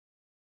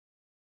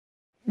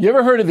You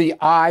ever heard of the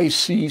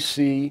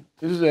ICC?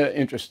 This is an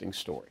interesting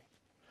story.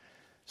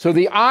 So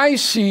the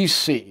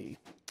ICC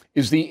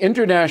is the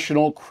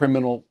International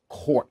Criminal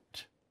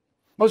Court.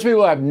 Most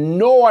people have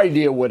no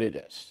idea what it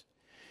is.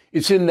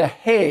 It's in The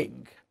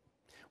Hague,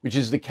 which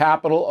is the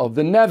capital of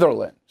the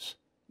Netherlands.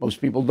 Most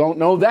people don't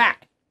know that.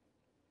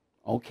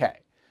 Okay.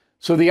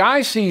 So the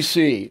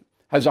ICC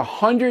has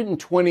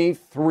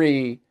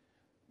 123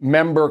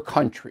 member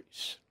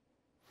countries,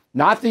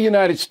 not the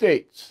United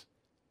States.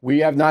 We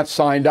have not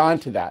signed on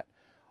to that,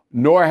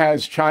 nor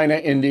has China,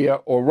 India,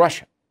 or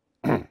Russia.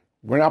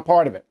 We're not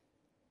part of it.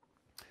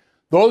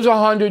 Those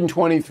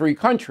 123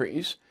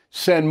 countries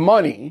send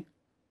money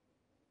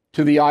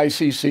to the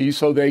ICC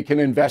so they can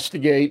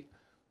investigate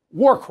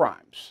war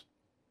crimes,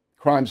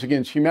 crimes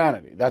against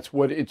humanity. That's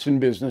what it's in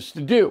business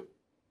to do.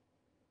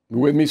 You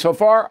with me so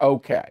far?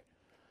 Okay.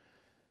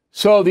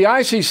 So the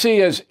ICC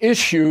has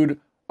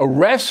issued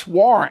arrest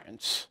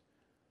warrants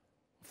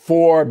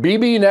for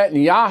Bibi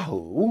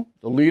Netanyahu,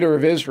 the leader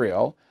of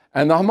Israel,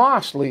 and the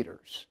Hamas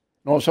leaders,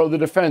 and also the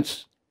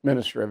defense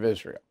minister of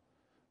Israel.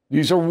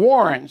 These are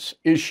warrants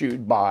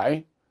issued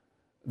by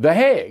The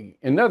Hague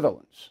in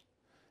Netherlands.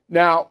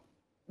 Now,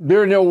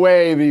 there's no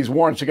way these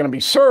warrants are going to be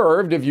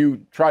served. If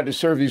you tried to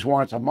serve these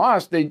warrants on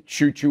Hamas, they'd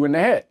shoot you in the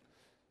head,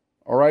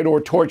 all right,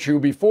 or torture you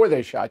before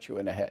they shot you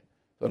in the head.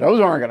 So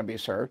those aren't going to be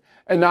served.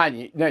 And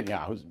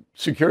Netanyahu's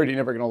security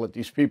never going to let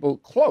these people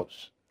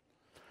close.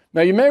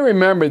 Now, you may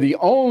remember the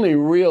only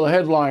real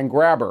headline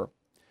grabber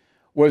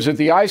was that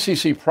the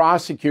ICC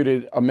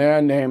prosecuted a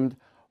man named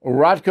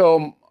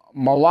Ratko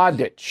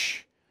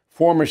Mladic,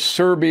 former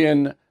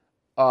Serbian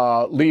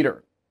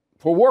leader,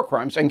 for war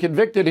crimes and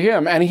convicted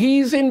him. And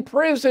he's in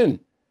prison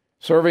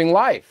serving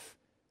life.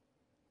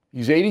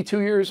 He's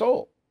 82 years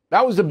old.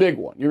 That was the big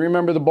one. You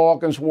remember the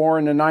Balkans War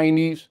in the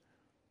 90s?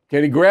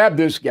 Okay, they grabbed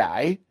this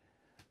guy,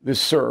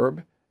 this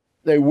Serb.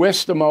 They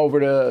whisked him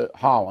over to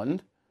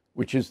Holland,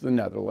 which is the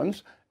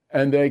Netherlands,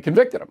 and they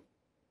convicted him.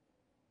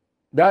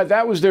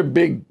 That was their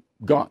big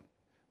gun.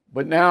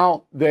 But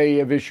now they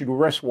have issued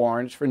arrest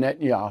warrants for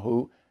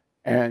Netanyahu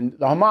and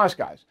the Hamas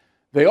guys.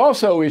 They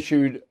also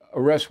issued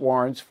arrest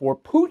warrants for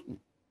Putin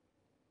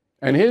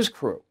and his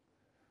crew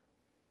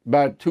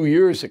about 2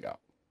 years ago.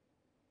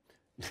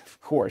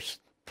 Of course,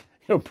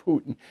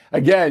 Putin.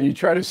 Again, you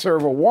try to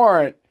serve a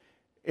warrant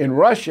in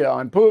Russia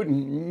on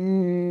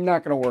Putin,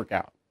 not going to work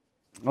out.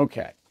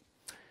 Okay.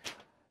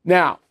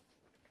 Now,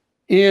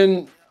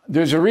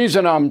 there's a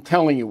reason I'm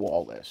telling you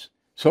all this.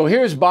 So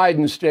here's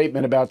Biden's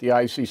statement about the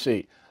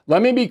ICC.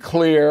 Let me be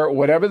clear,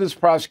 whatever this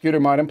prosecutor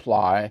might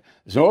imply,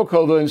 there's no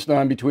equivalence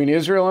done between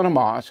Israel and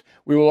Hamas.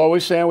 We will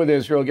always stand with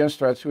Israel against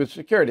threats to its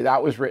security.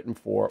 That was written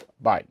for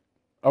Biden.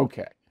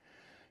 Okay.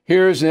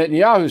 Here's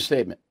Netanyahu's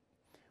statement.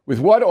 With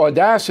what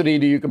audacity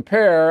do you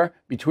compare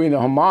between the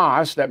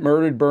Hamas that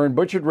murdered, burned,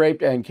 butchered,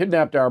 raped, and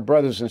kidnapped our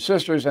brothers and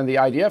sisters and the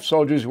IDF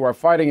soldiers who are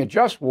fighting a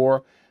just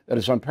war that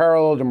is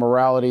unparalleled and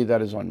morality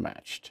that is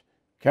unmatched?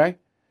 Okay?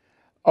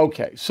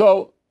 Okay,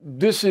 so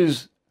this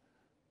is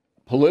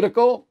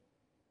political.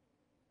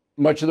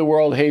 Much of the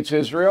world hates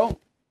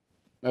Israel.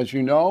 As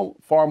you know,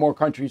 far more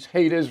countries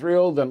hate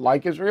Israel than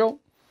like Israel.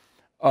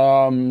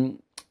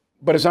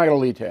 But it's not going to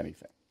lead to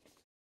anything.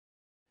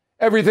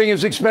 Everything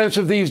is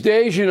expensive these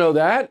days, you know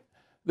that.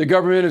 The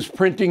government is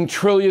printing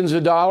trillions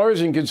of dollars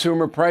and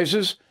consumer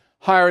prices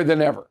higher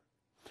than ever.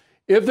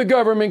 If the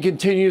government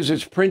continues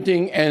its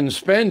printing and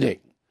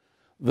spending,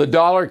 the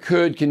dollar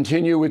could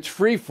continue its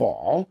free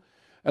fall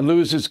and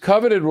lose its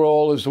coveted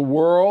role as the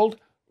world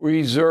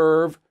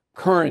reserve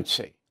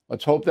currency.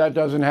 Let's hope that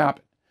doesn't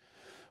happen.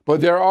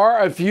 But there are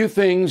a few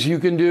things you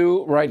can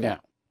do right now.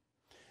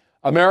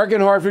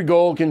 American Hartford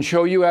Gold can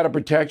show you how to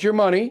protect your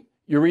money,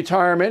 your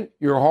retirement,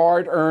 your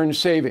hard-earned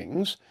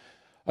savings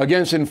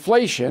against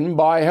inflation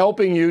by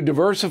helping you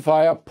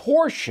diversify a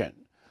portion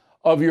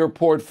of your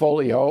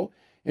portfolio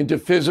into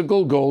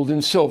physical gold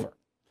and silver.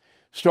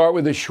 Start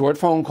with a short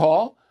phone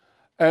call,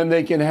 and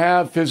they can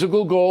have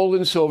physical gold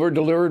and silver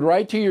delivered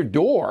right to your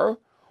door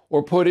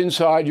or put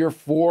inside your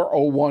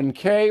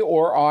 401k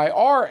or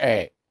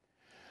IRA.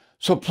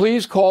 So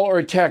please call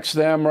or text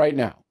them right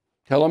now.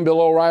 Tell them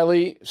Bill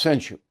O'Reilly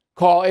sent you.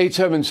 Call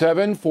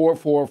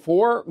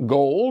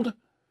 877-444-GOLD,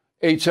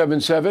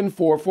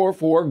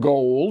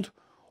 877-444-GOLD,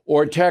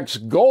 or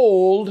text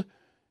GOLD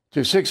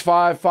to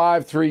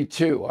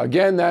 65532.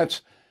 Again,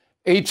 that's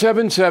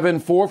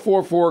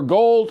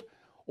 877-444-GOLD,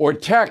 or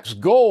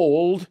text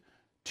GOLD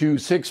to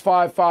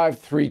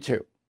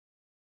 65532.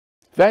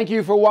 Thank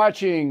you for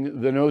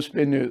watching the No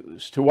Spin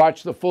News. To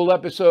watch the full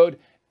episode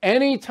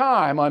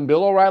anytime on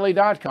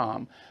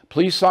BillO'Reilly.com,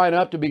 please sign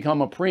up to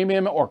become a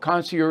premium or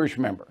concierge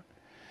member.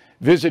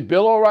 Visit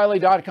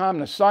BillO'Reilly.com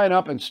to sign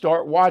up and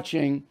start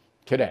watching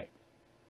today.